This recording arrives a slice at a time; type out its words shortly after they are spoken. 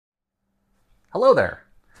Hello there.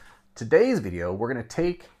 Today's video, we're going to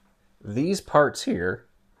take these parts here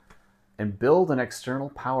and build an external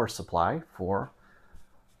power supply for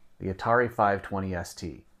the Atari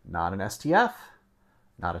 520ST. Not an STF,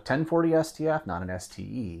 not a 1040 STF, not an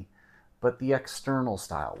STE, but the external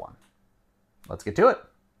style one. Let's get to it.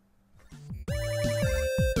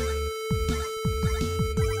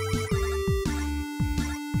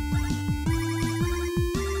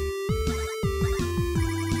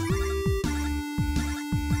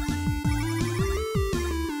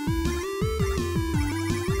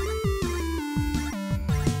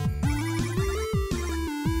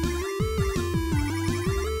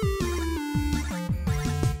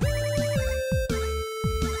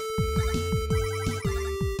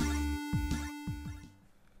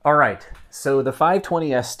 All right, so the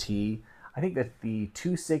 520ST, I think that the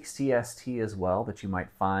 260ST as well that you might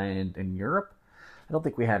find in Europe. I don't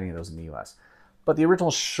think we had any of those in the US. But the original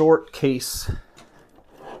short case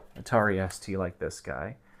Atari ST like this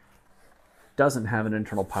guy doesn't have an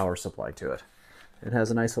internal power supply to it. It has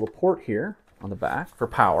a nice little port here on the back for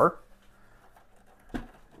power,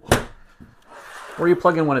 where you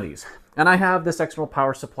plug in one of these. And I have this external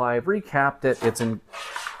power supply. I've recapped it. It's in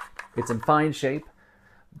fine shape.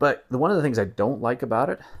 But one of the things I don't like about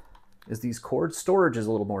it is these cords. Storage is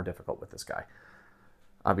a little more difficult with this guy.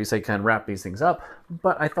 Obviously, I can wrap these things up,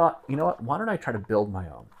 but I thought, you know what, why don't I try to build my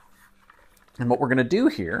own? And what we're going to do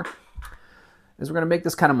here is we're going to make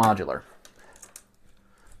this kind of modular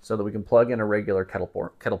so that we can plug in a regular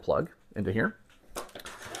kettle plug into here.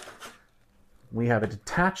 We have a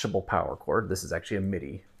detachable power cord. This is actually a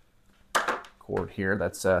MIDI cord here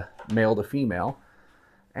that's male to female.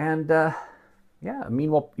 And yeah,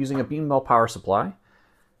 using a Meanwell power supply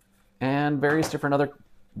and various different other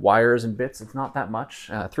wires and bits. It's not that much.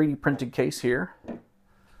 3D printed case here,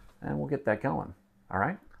 and we'll get that going. All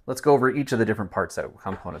right, let's go over each of the different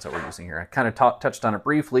components that we're using here. I kind of touched on it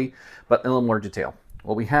briefly, but in a little more detail.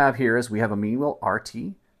 What we have here is we have a Meanwell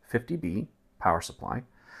RT-50B power supply.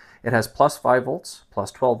 It has plus 5 volts,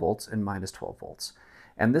 plus 12 volts, and minus 12 volts.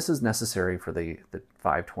 And this is necessary for the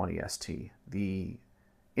 520ST. The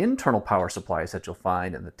internal power supplies that you'll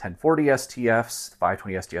find in the 1040 STFs,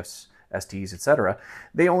 520 STFs, STs, etc.,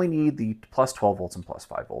 they only need the plus 12 volts and plus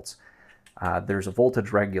 5 volts. There's a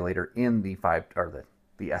voltage regulator in the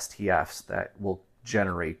the STFs that will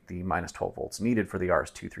generate the minus 12 volts needed for the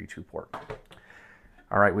RS-232 port.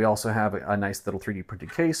 All right, we also have a nice little 3D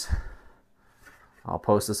printed case. I'll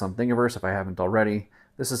post this on Thingiverse if I haven't already.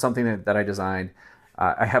 This is something that I designed.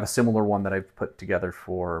 I have a similar one that I've put together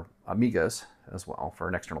for Amigas as well, for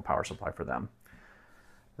an external power supply for them.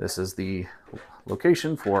 This is the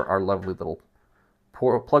location for our lovely little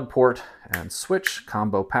plug port and switch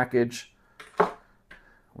combo package.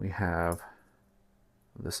 We have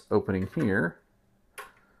this opening here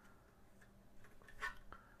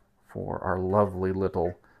for our lovely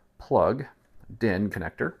little plug DIN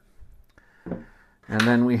connector. And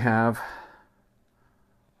then we have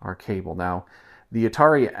our cable. Now, the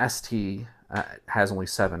Atari ST has only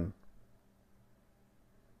 7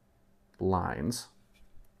 lines.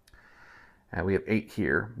 And we have 8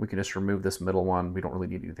 here. We can just remove this middle one. We don't really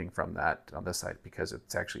need anything from that on this side because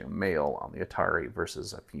it's actually a male on the Atari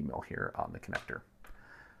versus a female here on the connector.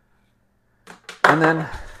 And then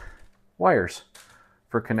wires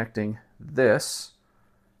for connecting this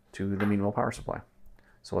to the Meanwell power supply.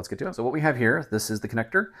 So let's get to it. So what we have here, this is the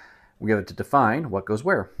connector. We have to define what goes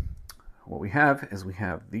where. What we have is we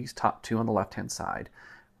have these top 2 on the left-hand side,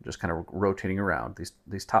 just kind of rotating around.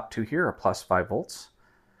 These top 2 here are plus 5 volts,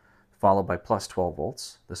 followed by plus 12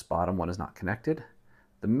 volts. This bottom one is not connected.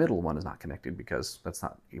 The middle one is not connected because that's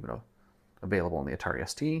not even available on the Atari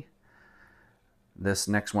ST. This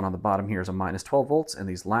next one on the bottom here is a minus 12 volts, and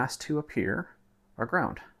these last 2 up here are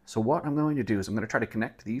ground. So what I'm going to do is I'm going to try to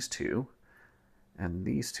connect these 2 and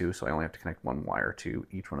these 2, so I only have to connect 1 wire to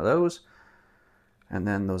each one of those, and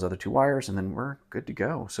then those other 2 wires, and then we're good to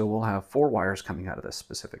go. So we'll have 4 wires coming out of this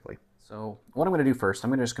specifically. So what I'm going to do first,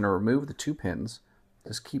 I'm just going to remove the 2 pins.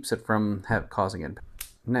 This keeps it from causing it.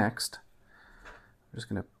 Next, I'm just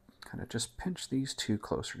going to kind of just pinch these 2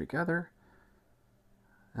 closer together,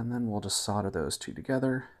 and then we'll just solder those 2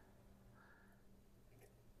 together.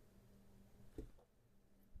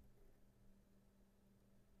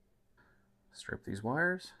 Strip these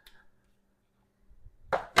wires.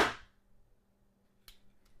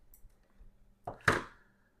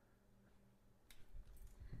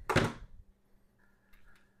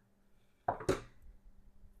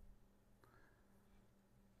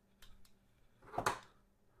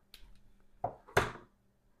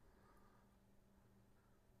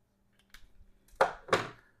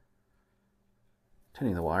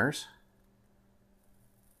 Pinning the wires.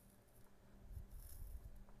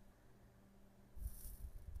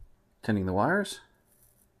 Tinning the wires.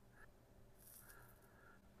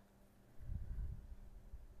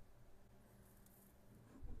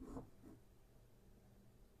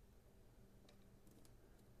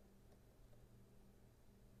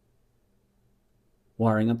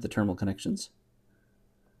 Wiring up the terminal connections.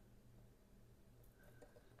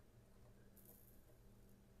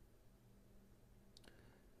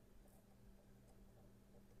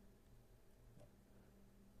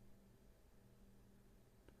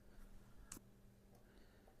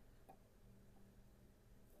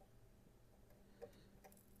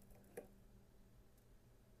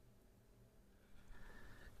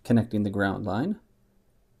 Connecting the ground line.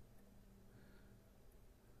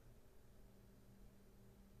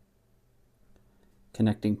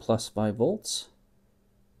 Connecting plus 5 volts.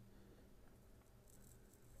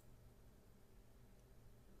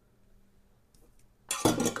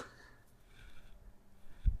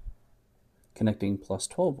 Connecting plus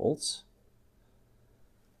 12 volts.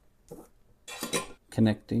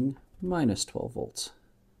 Connecting minus 12 volts.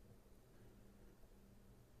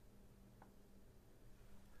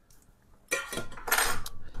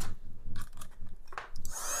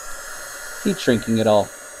 Heat shrinking it all.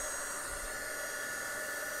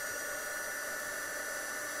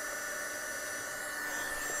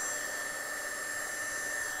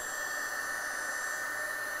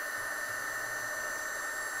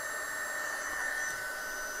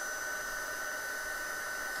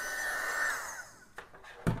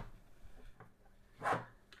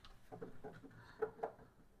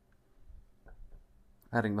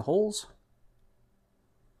 Adding the holes.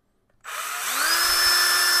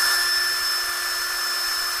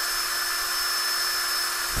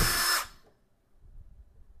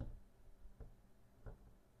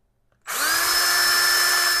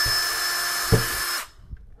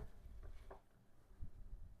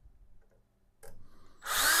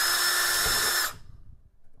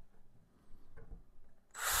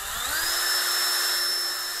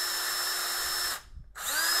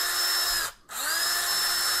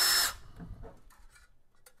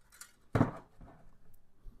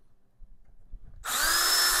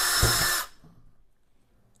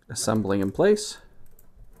 Assembling in place.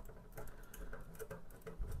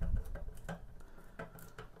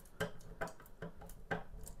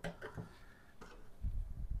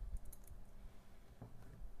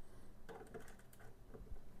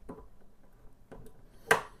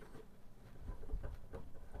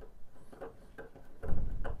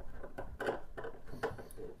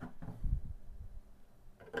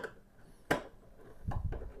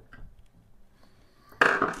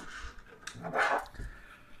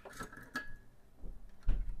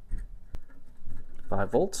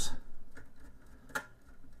 Volts.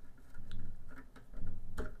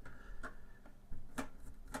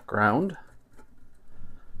 Ground.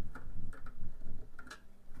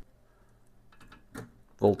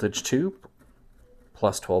 Voltage 2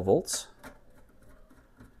 plus 12 volts.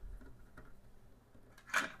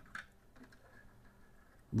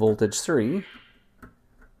 Voltage 3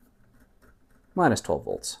 minus 12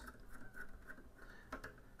 volts.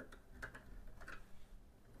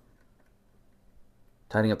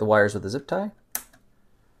 Tightening up the wires with a zip tie.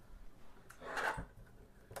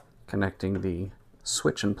 Connecting the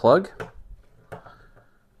switch and plug.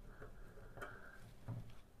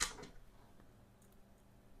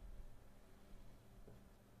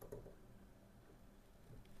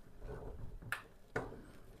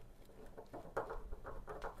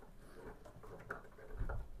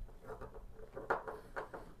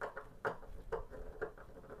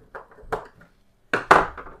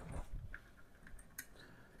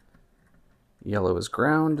 Yellow is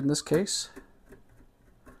ground in this case.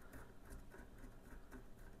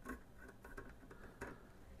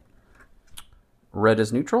 Red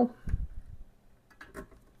is neutral.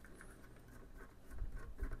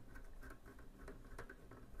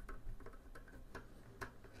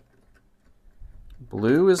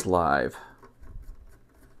 Blue is live.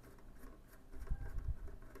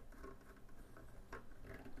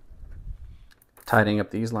 Tidying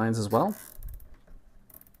up these lines as well.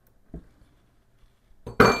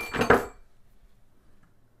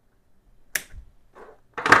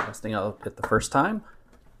 Testing out it the first time.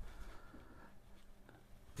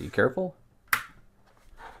 Be careful.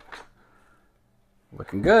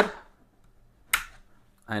 Looking good.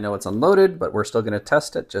 I know it's unloaded, but we're still going to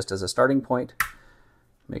test it just as a starting point,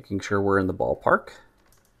 making sure we're in the ballpark.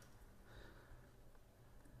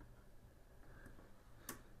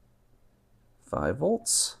 Five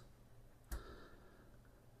volts.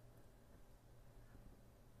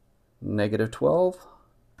 -12,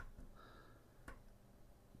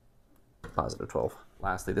 +12.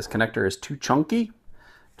 Lastly, this connector is too chunky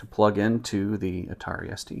to plug into the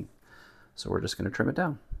Atari ST, so we're just going to trim it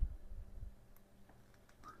down.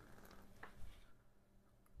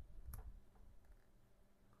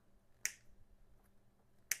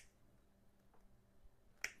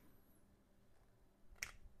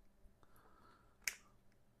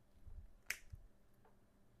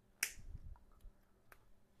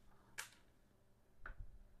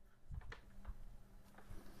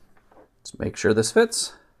 Let's make sure this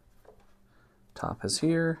fits. Top is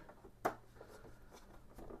here.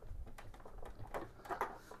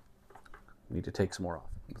 Need to take some more off.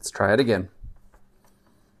 Let's try it again.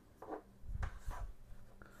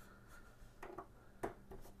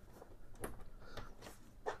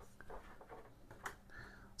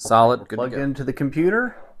 Solid, good. Plugged into the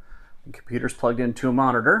computer. The computer's plugged into a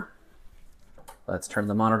monitor. Let's turn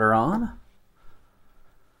the monitor on.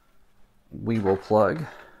 We will plug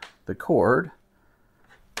the cord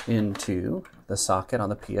into the socket on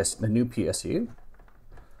the new PSU.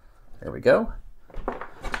 There we go.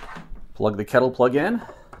 Plug the kettle plug in.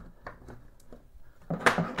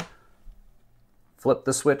 Flip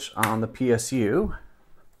the switch on the PSU.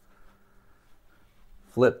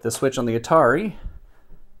 Flip the switch on the Atari.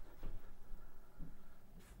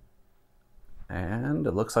 And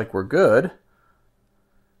it looks like we're good.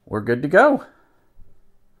 We're good to go.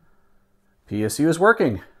 PSU is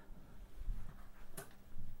working.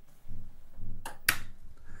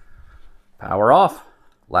 Power off.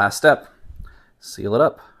 Last step. Seal it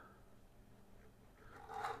up.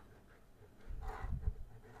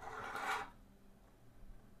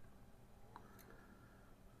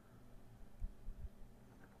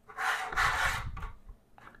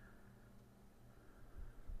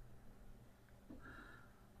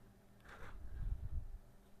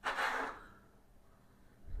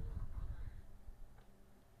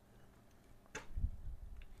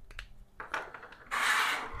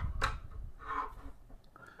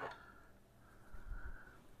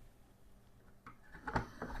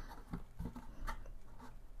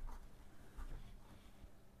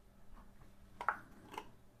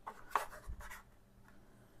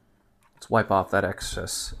 Let's wipe off that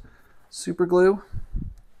excess super glue.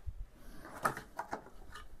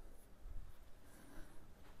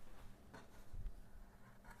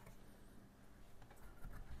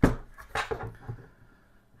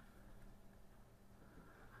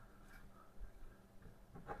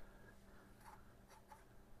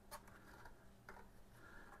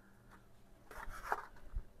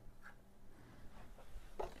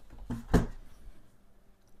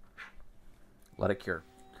 Let it cure.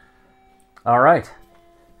 All right,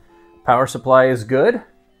 power supply is good,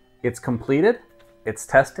 it's completed, it's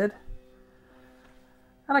tested,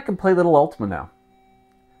 and I can play little Ultima now.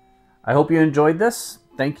 I hope you enjoyed this.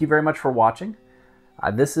 Thank you very much for watching.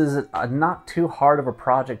 This is not too hard of a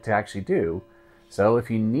project to actually do, so if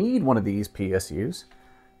you need one of these PSUs,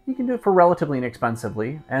 you can do it for relatively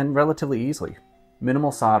inexpensively and relatively easily.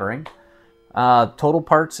 Minimal soldering. Total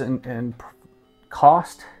parts and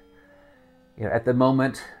cost, you know, at the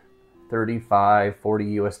moment, $35,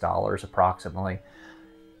 $40 US approximately.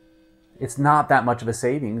 It's not that much of a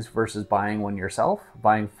savings versus buying one yourself,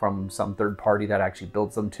 buying from some third party that actually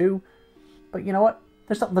builds them too. But you know what?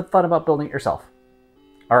 There's something fun about building it yourself.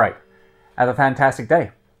 All right. Have a fantastic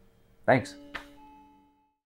day. Thanks.